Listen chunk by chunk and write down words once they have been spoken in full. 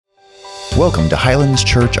Welcome to Highlands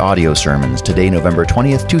Church Audio Sermons. Today, November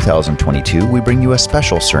 20th, 2022, we bring you a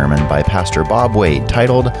special sermon by Pastor Bob Wade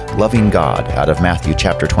titled Loving God out of Matthew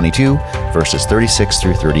chapter 22, verses 36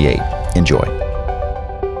 through 38. Enjoy.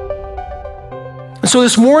 So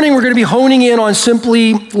this morning, we're going to be honing in on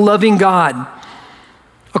simply loving God.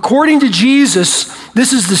 According to Jesus,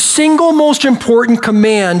 this is the single most important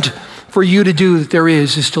command for you to do that there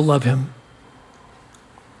is to love Him.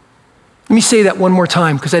 Let me say that one more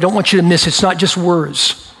time because I don't want you to miss it. It's not just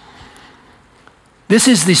words. This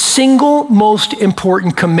is the single most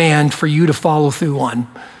important command for you to follow through on,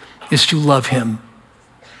 is to love Him.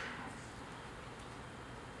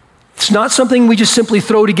 It's not something we just simply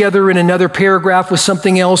throw together in another paragraph with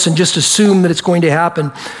something else and just assume that it's going to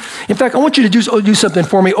happen. In fact, I want you to do something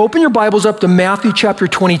for me. Open your Bibles up to Matthew chapter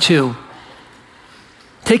 22.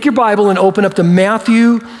 Take your Bible and open up to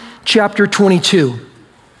Matthew chapter 22.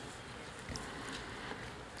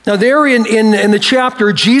 Now there in the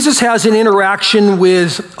chapter, Jesus has an interaction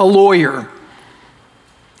with a lawyer.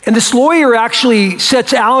 And this lawyer actually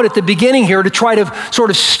sets out at the beginning here to try to sort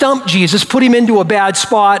of stump Jesus, put him into a bad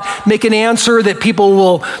spot, make an answer that people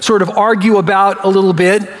will sort of argue about a little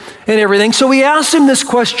bit and everything. So he asks him this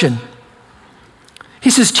question. He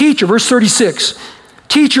says, "Teacher," verse 36,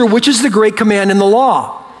 "Teacher, which is the great command in the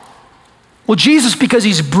law?" Well, Jesus, because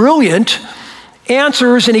he's brilliant,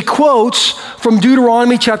 answers and he quotes from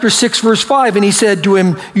Deuteronomy chapter 6, verse 5. And he said to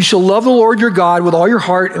him, "You shall love the Lord your God with all your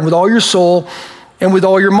heart and with all your soul and with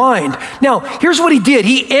all your mind." Now, here's what he did.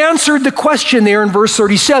 He answered the question there in verse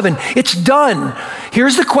 37. It's done.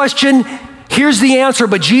 Here's the question. Here's the answer.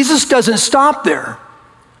 But Jesus doesn't stop there.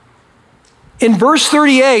 In verse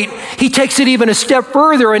 38, he takes it even a step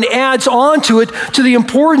further and adds on to it to the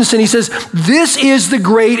importance. And he says, "This is the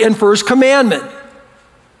great and first commandment."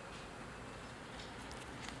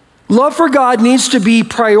 Love for God needs to be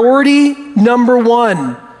priority number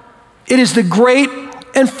one. It is the great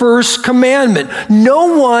and first commandment. No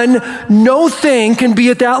one, no thing can be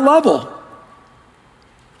at that level.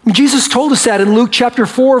 Jesus told us that in Luke chapter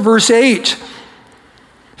 4, verse 8.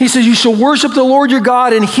 He says, "You shall worship the Lord your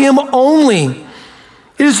God and Him only."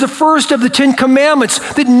 It is the first of the 10 commandments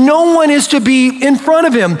that no one is to be in front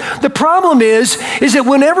of Him. The problem is that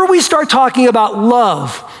whenever we start talking about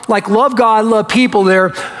love, like love God, love people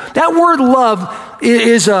there, that word love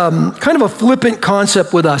is kind of a flippant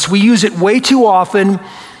concept with us. We use it way too often.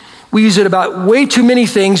 We use it about way too many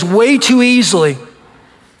things, way too easily.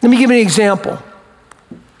 Let me give you an example.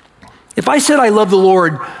 If I said I love the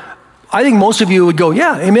Lord, I think most of you would go,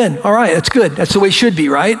 "Yeah, amen. All right, that's good. That's the way it should be,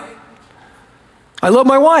 right?" I love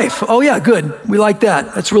my wife. "Oh yeah, good. We like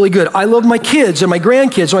that. That's really good." I love my kids and my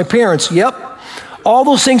grandkids, my parents. Yep. All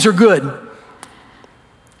those things are good.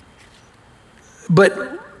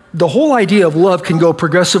 But the whole idea of love can go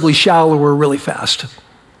progressively shallower really fast.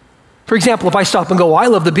 For example, if I stop and go, "I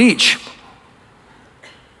love the beach,"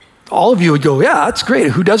 all of you would go, "Yeah, that's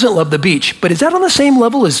great. Who doesn't love the beach?" But is that on the same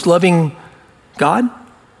level as loving God?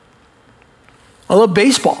 I love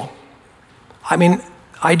baseball. I mean,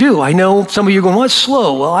 I do. I know some of you are going, "Well, it's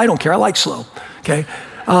slow." Well, I don't care. I like slow. Okay.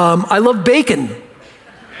 I love bacon.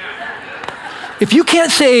 If you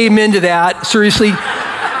can't say amen to that, seriously,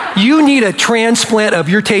 you need a transplant of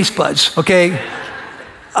your taste buds, okay?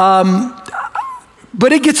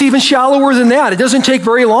 But it gets even shallower than that. It doesn't take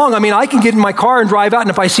very long. I mean, I can get in my car and drive out, and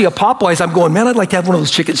if I see a Popeyes, I'm going, "Man, I'd like to have one of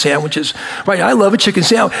those chicken sandwiches." Right? I love a chicken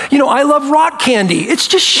sandwich. You know, I love rock candy. It's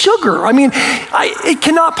just sugar. I mean, it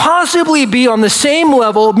cannot possibly be on the same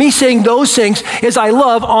level, me saying those things, as I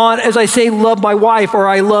say love my wife or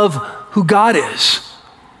I love who God is.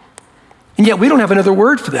 And yet we don't have another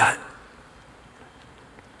word for that.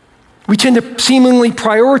 We tend to seemingly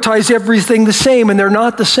prioritize everything the same, and they're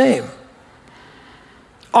not the same.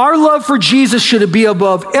 Our love for Jesus should be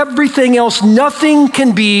above everything else. Nothing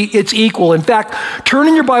can be its equal. In fact, turn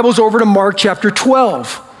in your Bibles over to Mark chapter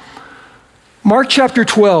 12. Mark chapter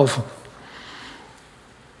 12.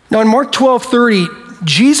 Now in Mark 12:30,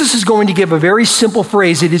 Jesus is going to give a very simple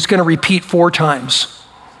phrase that he's going to repeat 4 times.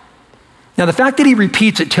 Now the fact that he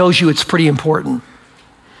repeats it tells you it's pretty important.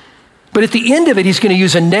 But at the end of it, he's going to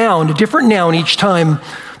use a noun, a different noun each time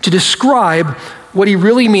to describe what he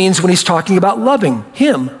really means when he's talking about loving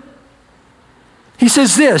Him. He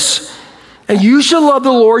says this, "And you shall love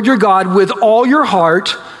the Lord your God with all your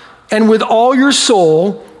heart and with all your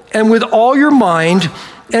soul and with all your mind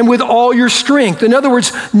and with all your strength." In other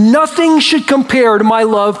words, nothing should compare to my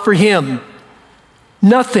love for Him.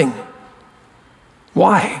 Nothing.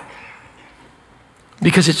 Why?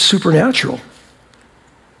 Because it's supernatural.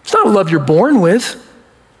 It's not a love you're born with.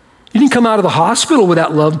 You didn't come out of the hospital with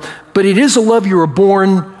that love, but it is a love you were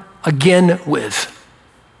born again with.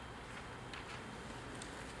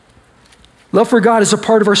 Love for God is a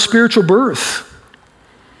part of our spiritual birth.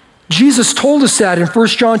 Jesus told us that in 1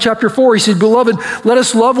 John chapter 4. He said, "Beloved, let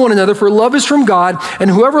us love one another, for love is from God, and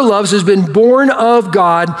whoever loves has been born of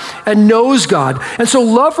God and knows God." And so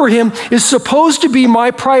love for him is supposed to be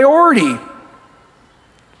my priority.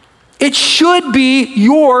 It should be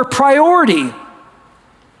your priority.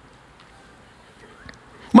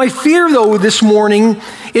 My fear, though, this morning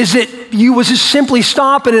is that you will just simply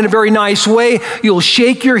stop it in a very nice way. You'll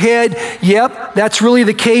shake your head. Yep, that's really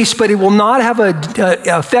the case, but it will not have an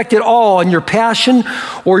effect at all on your passion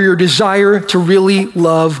or your desire to really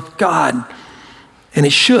love God. And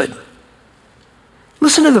it should.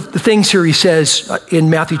 Listen to the things here he says in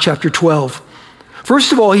Matthew chapter 12.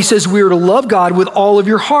 First of all, he says we are to love God with all of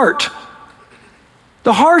your heart.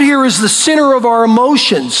 The heart here is the center of our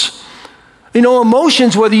emotions. You know,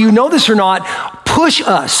 emotions, whether you know this or not, push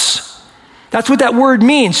us. That's what that word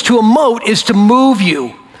means. To emote is to move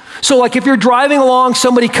you. So like if you're driving along,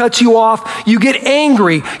 somebody cuts you off, you get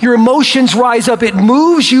angry, your emotions rise up, it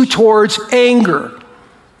moves you towards anger.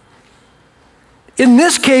 In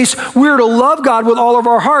this case, we're to love God with all of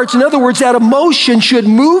our hearts. In other words, that emotion should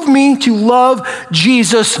move me to love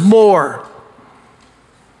Jesus more.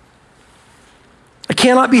 I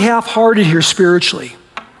cannot be half-hearted here spiritually.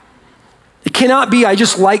 It cannot be, I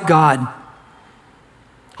just like God.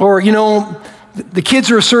 Or, you know, the kids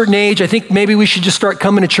are a certain age. I think maybe we should just start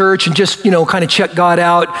coming to church and just, you know, kind of check God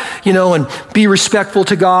out, you know, and be respectful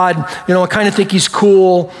to God. You know, I kind of think he's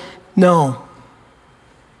cool. No.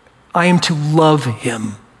 I am to love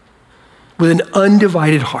him with an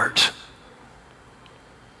undivided heart.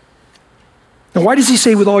 Now, why does he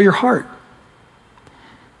say with all your heart?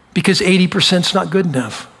 Because 80% is not good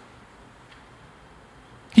enough.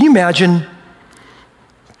 Can you imagine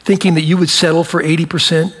thinking that you would settle for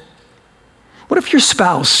 80%? What if your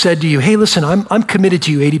spouse said to you, "Hey, listen, I'm committed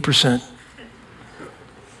to you 80%.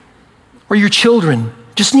 Or your children,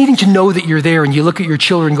 just needing to know that you're there, and you look at your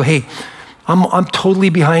children and go, "Hey, I'm totally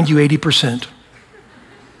behind you 80%.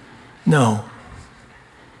 No.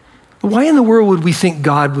 Why in the world would we think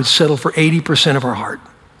God would settle for 80% of our heart?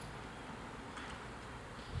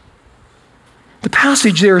 The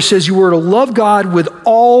passage there says you were to love God with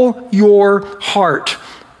all your heart,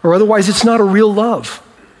 or otherwise it's not a real love.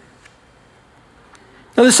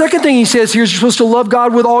 Now, the second thing he says here is you're supposed to love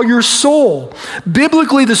God with all your soul.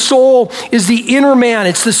 Biblically, the soul is the inner man.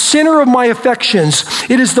 It's the center of my affections.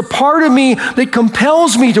 It is the part of me that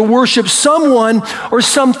compels me to worship someone or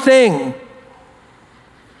something.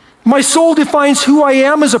 My soul defines who I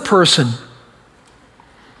am as a person.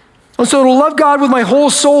 And so to love God with my whole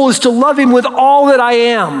soul is to love him with all that I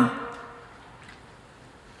am.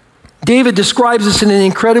 David describes this in an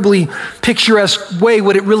incredibly picturesque way,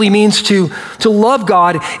 what it really means to love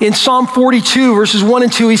God. In Psalm 42, verses 1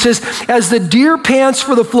 and 2, he says, "As the deer pants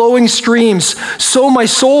for the flowing streams, so my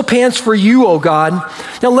soul pants for you, O God."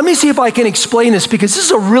 Now let me see if I can explain this, because this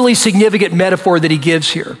is a really significant metaphor that he gives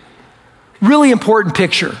here. Really important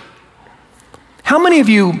picture. How many of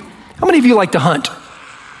you like to hunt?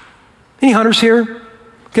 Any hunters here?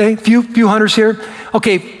 Okay, few hunters here.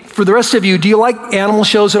 Okay, for the rest of you, do you like animal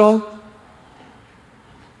shows at all?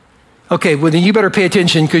 Okay, well then you better pay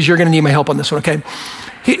attention, because you're going to need my help on this one, okay?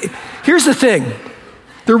 Here's the thing.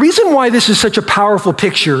 The reason why this is such a powerful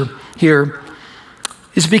picture here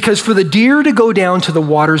is because for the deer to go down to the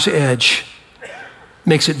water's edge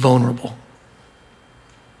makes it vulnerable.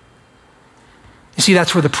 You see,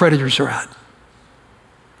 that's where the predators are at.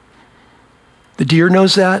 The deer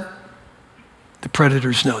knows that. The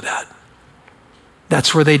predators know that.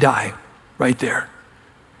 That's where they die, right there.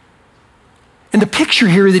 And the picture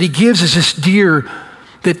here that he gives is this deer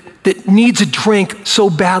that needs a drink so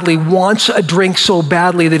badly, wants a drink so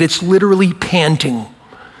badly that it's literally panting.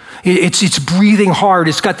 It's breathing hard.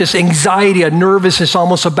 It's got this anxiety, a nervousness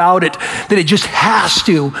almost about it, that it just has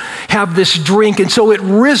to have this drink. And so it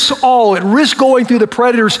risks going through the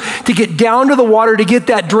predators to get down to the water to get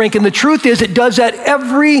that drink. And the truth is, it does that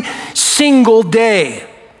every single day.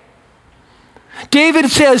 David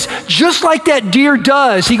says, just like that deer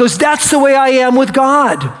does, he goes, that's the way I am with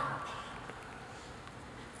God.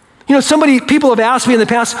 You know, people have asked me in the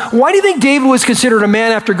past, why do you think David was considered a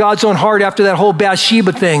man after God's own heart after that whole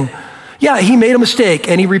Bathsheba thing? Yeah, he made a mistake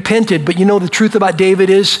and he repented, but you know the truth about David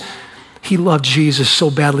is he loved Jesus so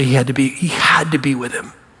badly he had to be with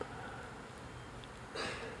him.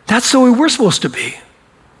 That's the way we're supposed to be.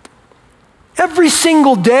 Every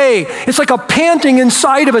single day, it's like a panting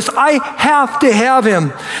inside of us. I have to have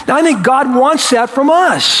him. Now, I think God wants that from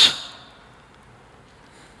us.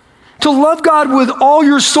 To love God with all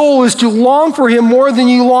your soul is to long for him more than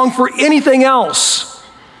you long for anything else.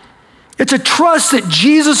 It's a trust that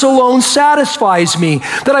Jesus alone satisfies me,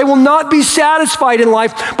 that I will not be satisfied in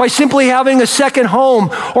life by simply having a second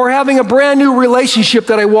home or having a brand new relationship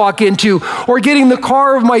that I walk into or getting the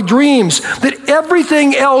car of my dreams, that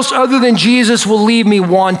everything else other than Jesus will leave me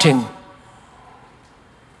wanting.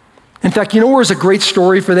 In fact, you know where's a great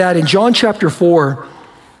story for that? In John chapter 4,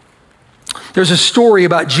 there's a story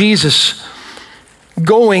about Jesus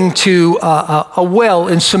going to a well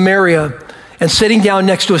in Samaria and sitting down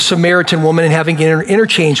next to a Samaritan woman and having an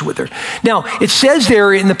interchange with her. Now, it says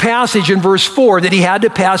there in the passage in verse 4 that he had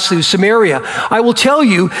to pass through Samaria. I will tell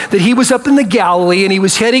you that he was up in the Galilee and he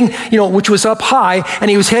was heading, which was up high,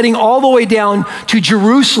 and he was heading all the way down to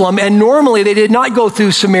Jerusalem. And normally they did not go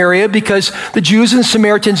through Samaria because the Jews and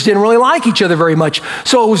Samaritans didn't really like each other very much.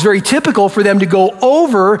 So it was very typical for them to go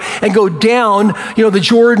over and go down, the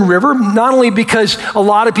Jordan River, not only because a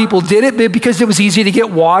lot of people did it, but because it was easy to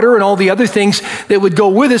get water and all the other things that would go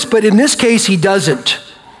with us. But in this case, he doesn't.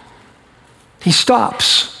 He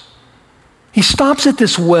stops. He stops at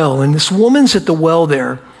this well, and this woman's at the well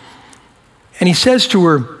there. And he says to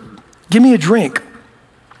her, "Give me a drink."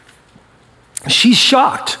 She's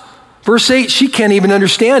shocked. Verse 8, she can't even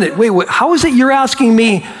understand it. Wait, how is it you're asking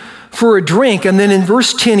me for a drink? And then in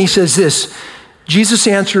verse 10, he says this. Jesus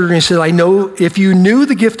answered her and he said, "I know if you knew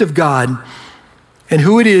the gift of God and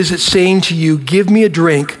who it is that's saying to you, 'Give me a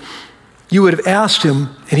drink,' you would have asked him,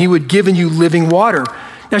 and he would have given you living water."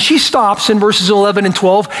 Now she stops in verses 11 and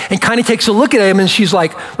 12 and kind of takes a look at him, and she's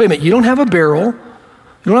like, "Wait a minute, you don't have a barrel,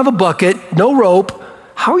 you don't have a bucket, no rope.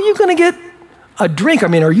 How are you going to get a drink? I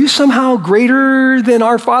mean, are you somehow greater than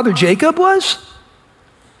our father Jacob was?"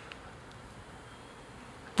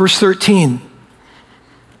 Verse 13,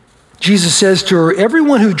 Jesus says to her,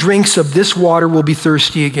 "Everyone who drinks of this water will be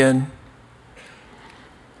thirsty again.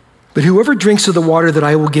 But whoever drinks of the water that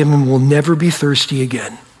I will give him will never be thirsty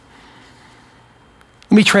again."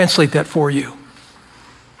 Let me translate that for you.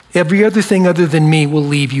 Every other thing other than me will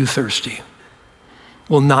leave you thirsty,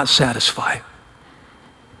 will not satisfy,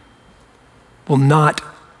 will not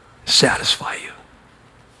satisfy you.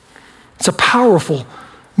 It's a powerful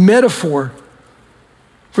metaphor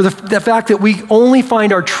for the fact that we only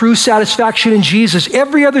find our true satisfaction in Jesus.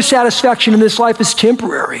 Every other satisfaction in this life is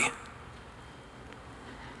temporary.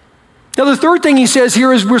 Now, the third thing he says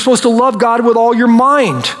here is we're supposed to love God with all your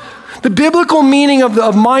mind. The biblical meaning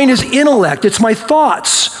of mind is intellect. It's my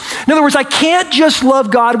thoughts. In other words, I can't just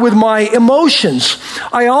love God with my emotions.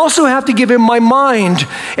 I also have to give him my mind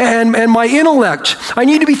and my intellect. I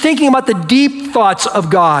need to be thinking about the deep thoughts of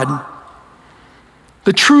God,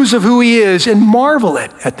 the truths of who he is, and marvel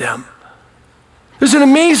at them. There's an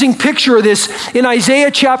amazing picture of this in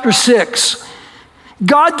Isaiah chapter 6.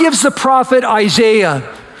 God gives the prophet Isaiah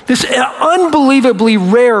this unbelievably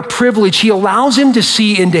rare privilege. He allows him to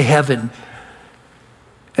see into heaven.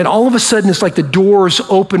 And all of a sudden, it's like the doors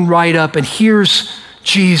open right up, and here's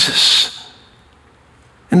Jesus.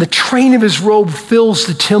 And the train of his robe fills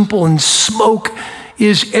the temple, and smoke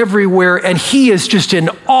is everywhere, and he is just in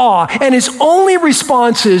awe. And his only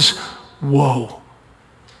response is, "Whoa."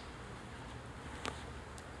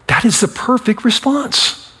 That is the perfect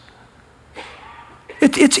response.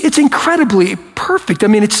 It's incredibly perfect. I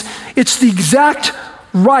mean, it's the exact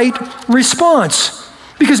right response.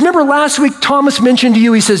 Because remember last week, Thomas mentioned to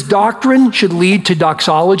you, he says, doctrine should lead to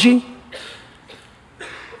doxology.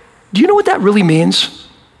 Do you know what that really means?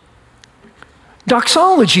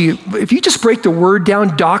 Doxology, if you just break the word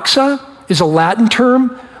down, doxa is a Latin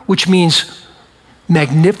term which means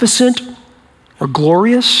magnificent or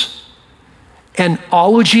glorious. And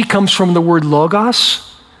ology comes from the word logos.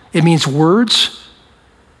 It means words.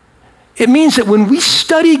 It means that when we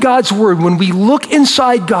study God's word, when we look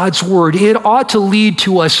inside God's word, it ought to lead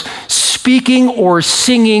to us speaking or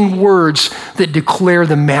singing words that declare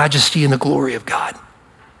the majesty and the glory of God.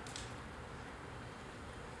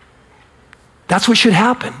 That's what should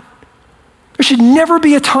happen. There should never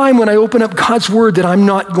be a time when I open up God's word that I'm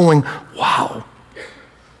not going, wow.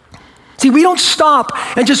 See, we don't stop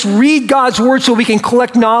and just read God's word so we can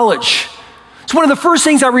collect knowledge. It's one of the first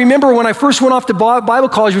things I remember when I first went off to Bible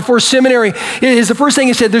college before seminary. Is the first thing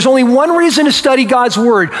he said, there's only one reason to study God's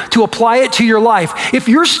word, to apply it to your life. If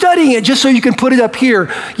you're studying it just so you can put it up here,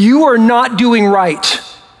 you are not doing right.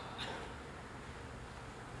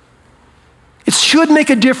 It should make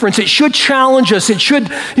a difference. It should challenge us. It should,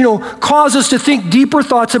 cause us to think deeper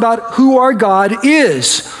thoughts about who our God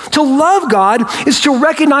is. To love God is to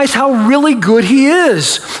recognize how really good he is.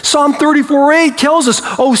 Psalm 34:8 tells us,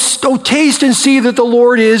 oh, taste and see that the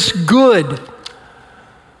Lord is good.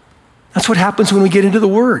 That's what happens when we get into the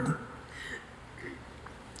Word.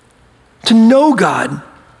 To know God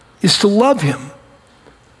is to love Him.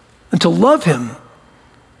 And to love Him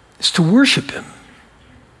is to worship Him.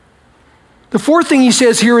 The fourth thing he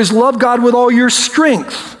says here is love God with all your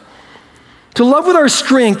strength. To love with our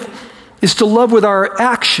strength is to love with our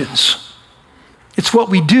actions. It's what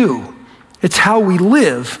we do. It's how we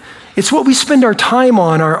live. It's what we spend our time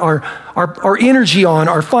on, our energy on,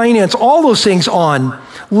 our finance, all those things on.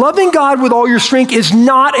 Loving God with all your strength is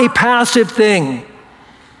not a passive thing.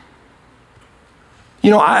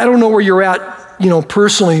 I don't know where you're at,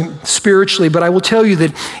 personally, spiritually, but I will tell you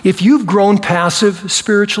that if you've grown passive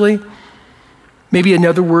spiritually, maybe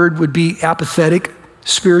another word would be apathetic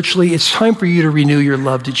spiritually, it's time for you to renew your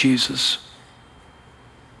love to Jesus.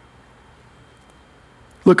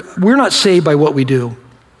 Look, we're not saved by what we do,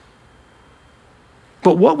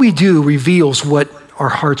 but what we do reveals what our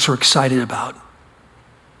hearts are excited about.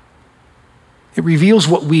 It reveals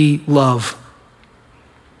what we love.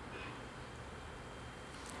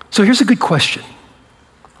 So here's a good question.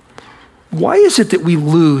 Why is it that we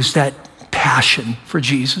lose that passion for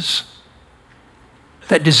Jesus?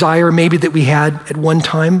 That desire maybe that we had at one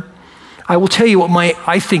time? I will tell you what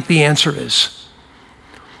I think the answer is.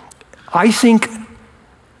 I think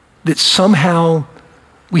that somehow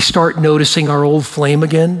we start noticing our old flame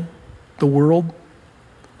again, the world.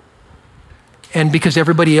 And because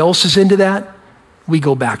everybody else is into that, we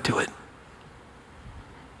go back to it.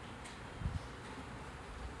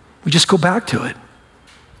 We just go back to it.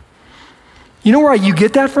 You know where you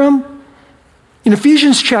get that from? In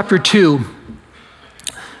Ephesians chapter 2,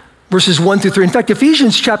 verses 1 through 3. In fact,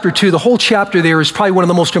 Ephesians chapter 2, the whole chapter there is probably one of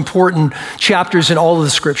the most important chapters in all of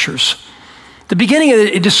the scriptures. The beginning of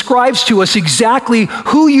it describes to us exactly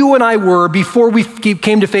who you and I were before we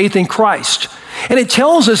came to faith in Christ. And it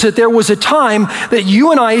tells us that there was a time that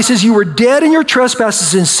you and I, it says you were dead in your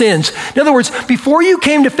trespasses and sins. In other words, before you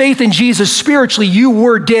came to faith in Jesus spiritually, you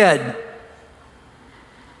were dead.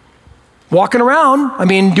 Walking around,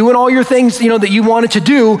 doing all your things, that you wanted to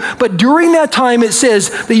do. But during that time, it says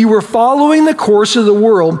that you were following the course of the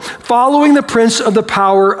world, following the prince of the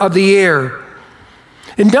power of the air.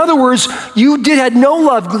 In other words, you had no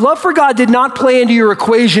love. Love for God did not play into your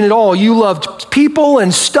equation at all. You loved people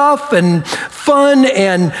and stuff and fun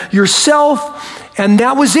and yourself, and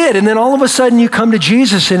that was it. And then all of a sudden you come to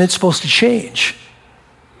Jesus and it's supposed to change.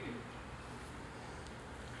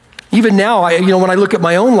 Even now, when I look at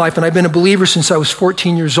my own life, and I've been a believer since I was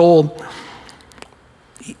 14 years old,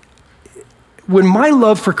 when my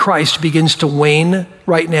love for Christ begins to wane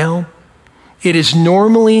right now, it is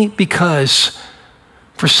normally because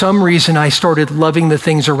for some reason, I started loving the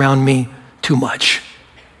things around me too much.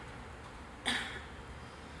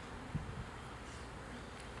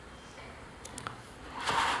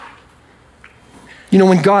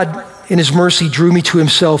 When God, in His mercy, drew me to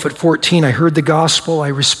Himself at 14, I heard the gospel, I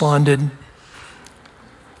responded.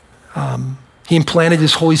 He implanted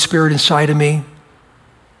His Holy Spirit inside of me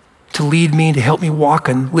to lead me, to help me walk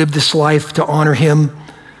and live this life to honor Him.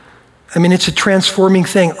 It's a transforming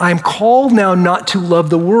thing. I'm called now not to love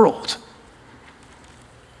the world.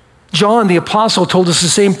 John, the apostle, told us the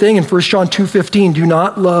same thing in 1 John 2:15, do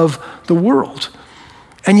not love the world.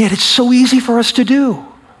 And yet it's so easy for us to do.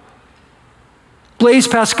 Blaise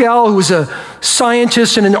Pascal, who was a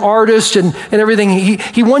scientist and an artist and everything,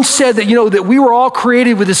 he once said that, that we were all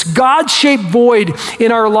created with this God-shaped void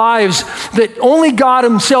in our lives that only God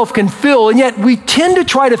Himself can fill, and yet we tend to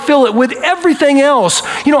try to fill it with everything else.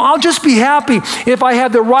 I'll just be happy if I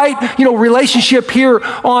have the right, relationship here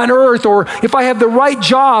on earth, or if I have the right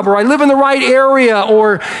job, or I live in the right area,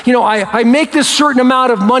 or, I make this certain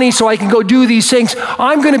amount of money so I can go do these things.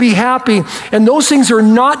 I'm going to be happy, and those things are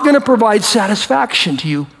not going to provide satisfaction to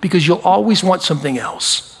you because you'll always want something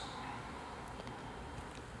else.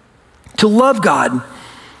 To love God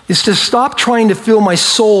is to stop trying to fill my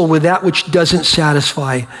soul with that which doesn't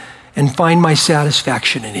satisfy and find my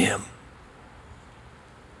satisfaction in Him.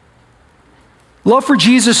 Love for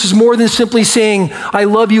Jesus is more than simply saying, I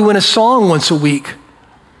love you in a song once a week.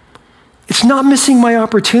 It's not missing my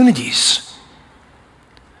opportunities.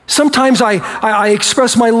 Sometimes I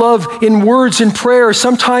express my love in words and prayer.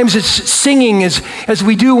 Sometimes it's singing as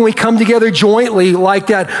we do when we come together jointly like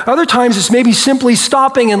that. Other times it's maybe simply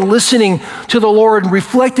stopping and listening to the Lord and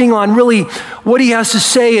reflecting on really what He has to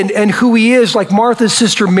say and who He is, like Martha's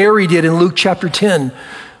sister Mary did in Luke chapter 10,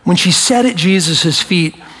 when she sat at Jesus'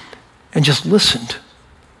 feet and just listened.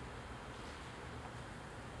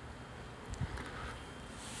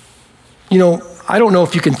 I don't know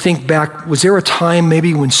if you can think back, was there a time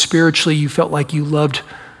maybe when spiritually you felt like you loved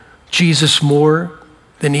Jesus more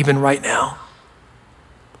than even right now.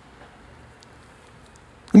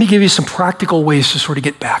 Let me give you some practical ways to sort of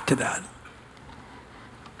get back to that.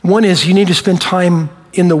 One is you need to spend time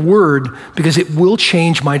in the Word because it will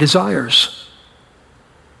change my desires.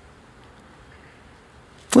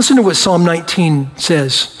 Listen to what Psalm 19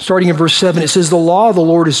 says. Starting in verse 7, it says, the law of the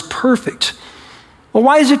Lord is perfect. Well,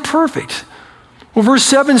 why is it perfect? Well, verse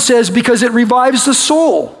 7 says, because it revives the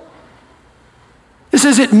soul. It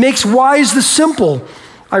says it makes wise the simple.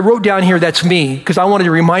 I wrote down here, that's me, because I wanted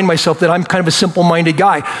to remind myself that I'm kind of a simple-minded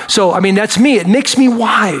guy. So, that's me. It makes me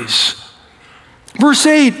wise. Verse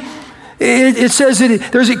 8, it says that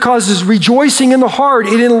it causes rejoicing in the heart.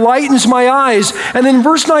 It enlightens my eyes. And then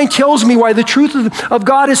verse 9 tells me why the truth of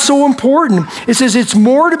God is so important. It says it's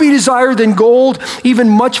more to be desired than gold, even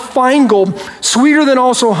much fine gold, sweeter than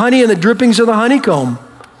also honey and the drippings of the honeycomb.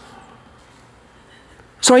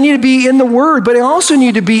 So I need to be in the Word, but I also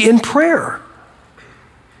need to be in prayer.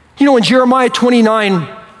 In Jeremiah 29,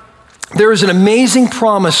 there is an amazing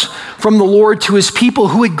promise from the Lord to his people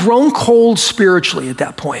who had grown cold spiritually at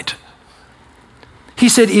that point. He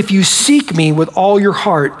said, if you seek me with all your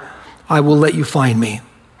heart, I will let you find me.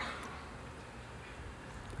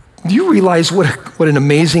 Do you realize what an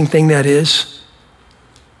amazing thing that is?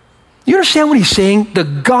 You understand what he's saying? The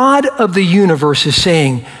God of the universe is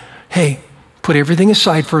saying, hey, put everything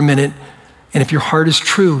aside for a minute, and if your heart is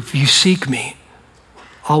true, if you seek me,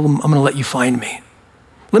 I'm going to let you find me.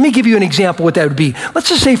 Let me give you an example of what that would be. Let's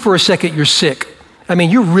just say for a second you're sick.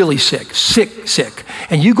 You're really sick.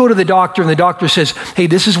 And you go to the doctor and the doctor says, hey,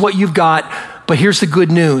 this is what you've got, but here's the good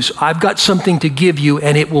news. I've got something to give you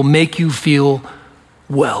and it will make you feel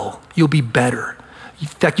well. You'll be better. In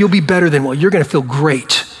fact, you'll be better than well. You're going to feel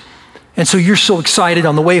great. And so you're so excited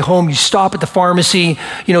on the way home, you stop at the pharmacy,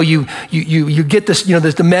 you get this,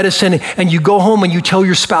 the medicine, and you go home and you tell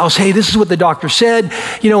your spouse, hey, this is what the doctor said,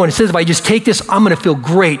 and it says if I just take this, I'm going to feel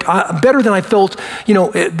great. Better than I felt,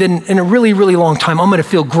 than in a really, really long time. I'm going to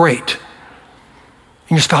feel great.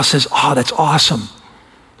 And your spouse says, oh, that's awesome.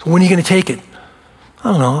 So when are you going to take it?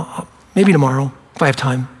 I don't know, maybe tomorrow, if I have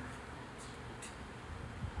time.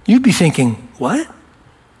 You'd be thinking, what?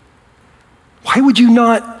 Why would you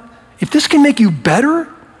not? If this can make you better,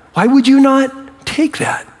 why would you not take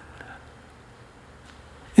that?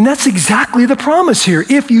 And that's exactly the promise here.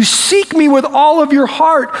 If you seek me with all of your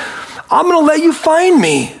heart, I'm going to let you find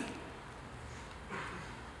me.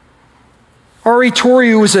 R.A. Torrey,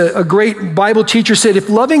 who was a great Bible teacher, said, if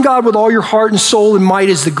loving God with all your heart and soul and might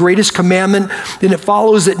is the greatest commandment, then it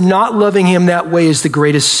follows that not loving him that way is the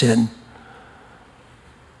greatest sin.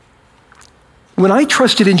 When I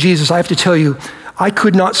trusted in Jesus, I have to tell you, I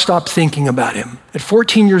could not stop thinking about him. At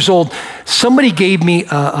 14 years old, somebody gave me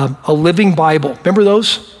a Living Bible. Remember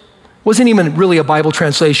those? It wasn't even really a Bible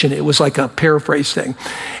translation. It was like a paraphrase thing.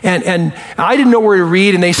 And I didn't know where to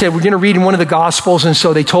read, and they said, we're going to read in one of the Gospels. And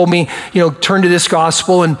so they told me, turn to this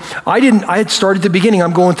Gospel. And I had started at the beginning.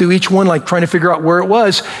 I'm going through each one, like trying to figure out where it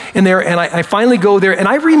was in there. And I finally go there, and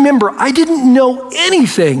I remember I didn't know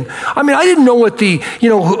anything. I didn't know what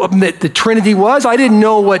the Trinity was. I didn't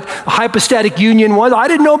know what hypostatic union was. I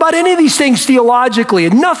didn't know about any of these things theologically,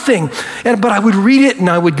 and nothing. But I would read it, and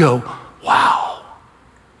I would go, wow.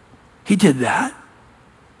 He did that.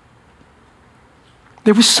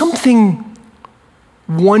 There was something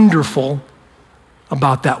wonderful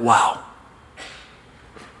about that wow.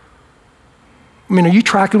 Are you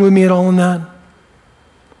tracking with me at all in that?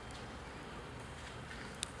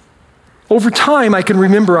 Over time, I can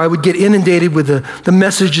remember I would get inundated with the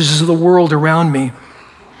messages of the world around me.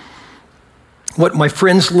 What my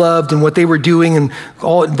friends loved and what they were doing and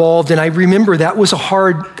all involved. And I remember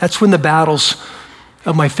that's when the battles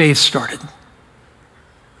of my faith started.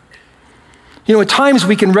 At times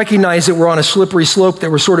we can recognize that we're on a slippery slope, that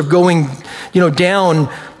we're sort of going,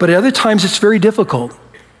 down, but at other times it's very difficult.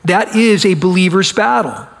 That is a believer's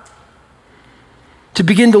battle. To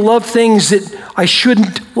begin to love things that I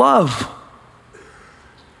shouldn't love.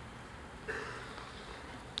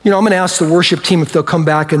 I'm going to ask the worship team if they'll come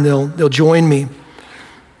back and they'll join me.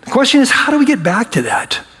 The question is, how do we get back to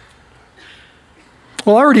that?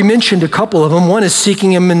 Well, I already mentioned a couple of them. One is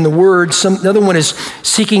seeking him in the Word. The other one is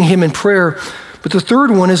seeking him in prayer. But the third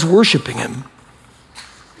one is worshiping him.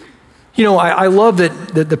 I love that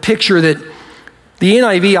the picture that the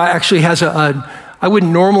NIV actually has I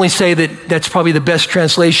wouldn't normally say that that's probably the best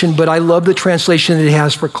translation, but I love the translation that it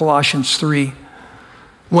has for Colossians 3,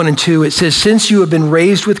 1 and 2. It says, since you have been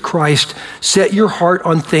raised with Christ, set your heart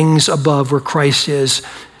on things above where Christ is,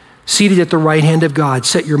 seated at the right hand of God.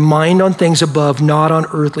 Set your mind on things above, not on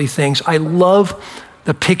earthly things. I love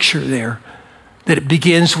the picture there, that it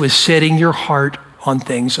begins with setting your heart on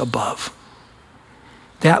things above.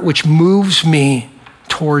 That which moves me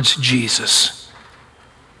towards Jesus.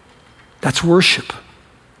 That's worship.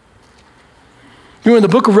 You know, in the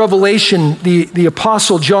book of Revelation, the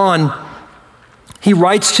Apostle John, he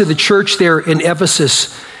writes to the church there in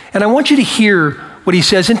Ephesus, and I want you to hear what he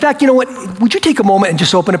says. In fact, you know what? Would you take a moment and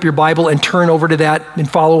just open up your Bible and turn over to that and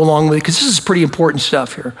follow along with it? Because this is pretty important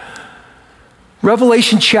stuff here.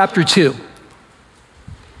 Revelation chapter 2.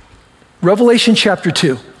 Revelation chapter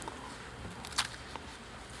 2.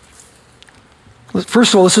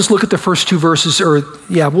 First of all, let's just look at the first two verses,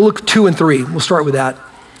 we'll look 2 and 3. We'll start with that.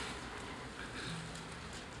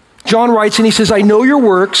 John writes and he says, I know your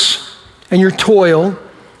works and your toil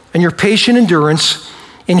and your patient endurance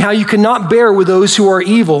and how you cannot bear with those who are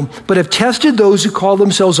evil, but have tested those who call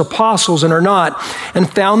themselves apostles and are not, and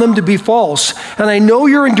found them to be false. And I know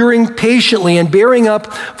you're enduring patiently and bearing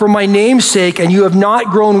up for my name's sake, and you have not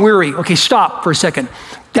grown weary. Okay, stop for a second.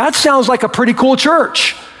 That sounds like a pretty cool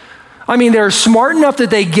church. I mean, they're smart enough that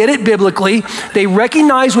they get it biblically. They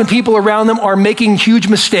recognize when people around them are making huge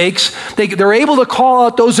mistakes. They're able to call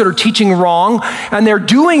out those that are teaching wrong, and they're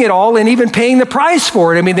doing it all and even paying the price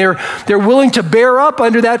for it. I mean, they're willing to bear up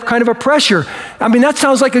under that kind of a pressure. I mean, that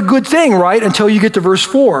sounds like a good thing, right? Until you get to verse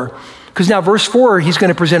 4. Because now verse 4, he's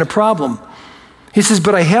going to present a problem. He says,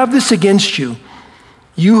 but I have this against you.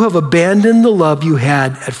 You have abandoned the love you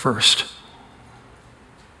had at first.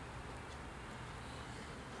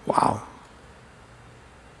 Wow.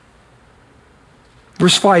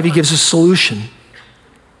 Verse 5, he gives a solution.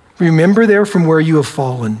 Remember there from where you have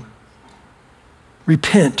fallen.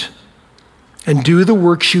 Repent and do the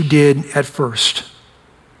works you did at first.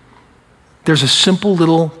 There's a simple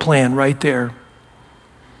little plan right there.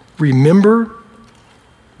 Remember,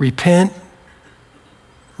 repent,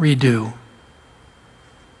 redo.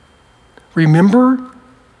 Remember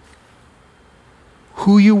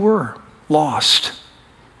who you were, lost,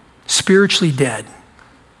 spiritually dead,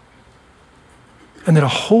 and that a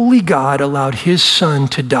holy God allowed his son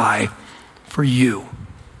to die for you.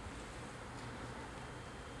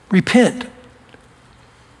 Repent.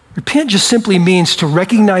 Repent just simply means to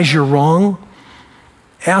recognize you're wrong,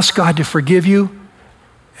 ask God to forgive you,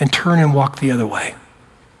 and turn and walk the other way.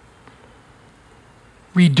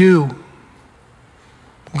 Redo.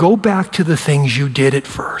 Go back to the things you did at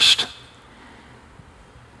first.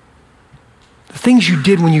 The things you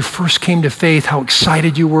did when you first came to faith, how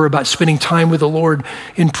excited you were about spending time with the Lord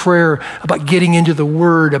in prayer, about getting into the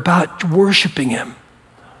Word, about worshiping him.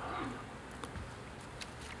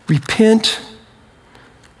 Repent,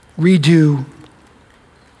 redo,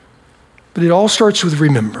 but it all starts with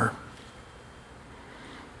remember.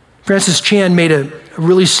 Francis Chan made a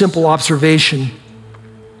really simple observation.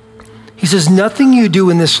 He says, nothing you do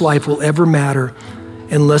in this life will ever matter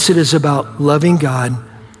unless it is about loving God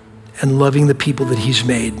and loving the people that he's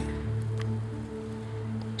made.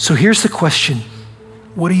 So here's the question.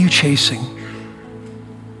 What are you chasing?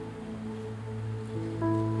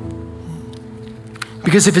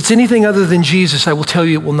 Because if it's anything other than Jesus, I will tell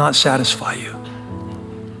you it will not satisfy you.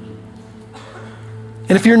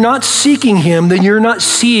 And if you're not seeking him, then you're not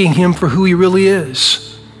seeing him for who he really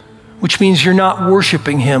is, which means you're not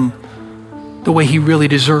worshiping him the way he really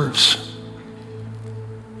deserves.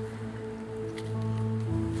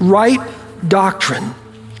 Right doctrine,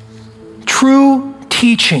 true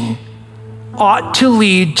teaching ought to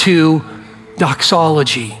lead to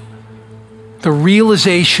doxology, the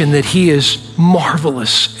realization that he is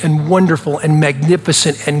marvelous and wonderful and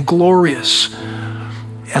magnificent and glorious.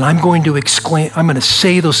 And I'm going to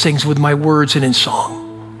say those things with my words and in song.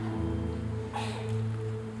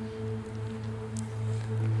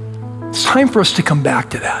 It's time for us to come back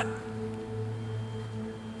to that.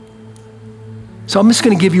 So I'm just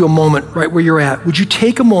going to give you a moment right where you're at. Would you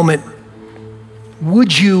take a moment?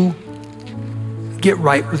 Would you get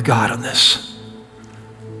right with God on this?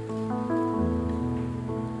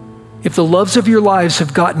 If the loves of your lives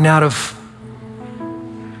have gotten out of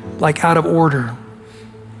order,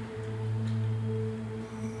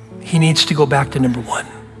 he needs to go back to number one.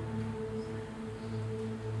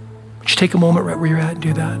 Would you take a moment right where you're at and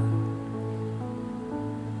do that?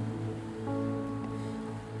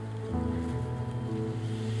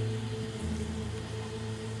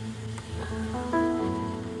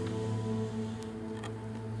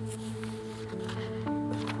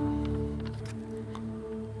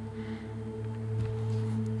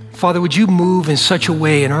 Father, would you move in such a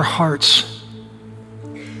way in our hearts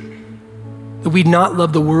that we'd not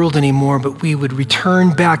love the world anymore, but we would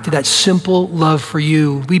return back to that simple love for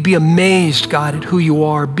you. We'd be amazed, God, at who you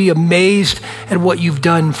are. Be amazed at what you've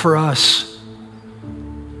done for us.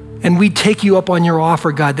 and we'd take you up on your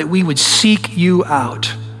offer, God, that we would seek you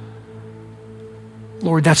out.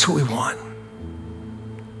 Lord, that's what we want.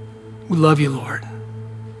 We love you, Lord.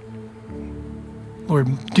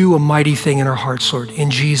 Lord, do a mighty thing in our hearts, Lord, in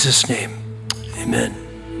Jesus' name, amen.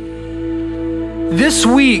 This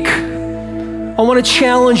week, I want to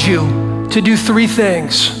challenge you to do 3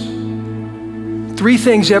 things. 3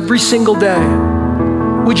 things every single day.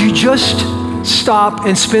 Would you just stop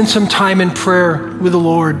and spend some time in prayer with the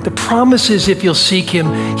Lord? The promise is if you'll seek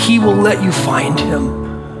him, he will let you find him.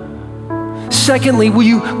 Secondly, will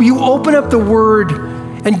you open up the word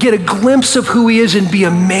and get a glimpse of who he is and be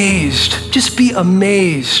amazed? Just be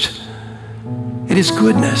amazed at his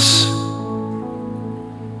goodness.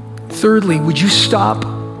 Thirdly, would you stop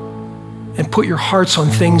and put your hearts on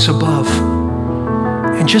things above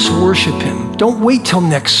and just worship him? Don't wait till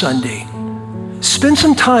next Sunday. Spend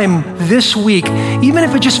some time this week, even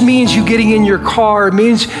if it just means you getting in your car, it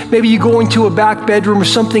means maybe you going to a back bedroom or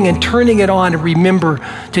something and turning it on, and remember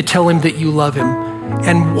to tell him that you love him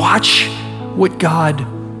and watch what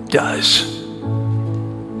God does.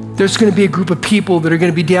 There's going to be a group of people that are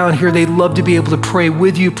going to be down here. They'd love to be able to pray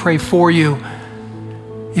with you, pray for you.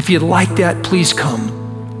 If you'd like that, please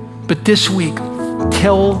come. But this week,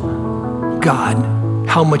 tell God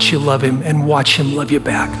how much you love him and watch him love you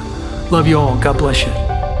back. Love you all. God bless you.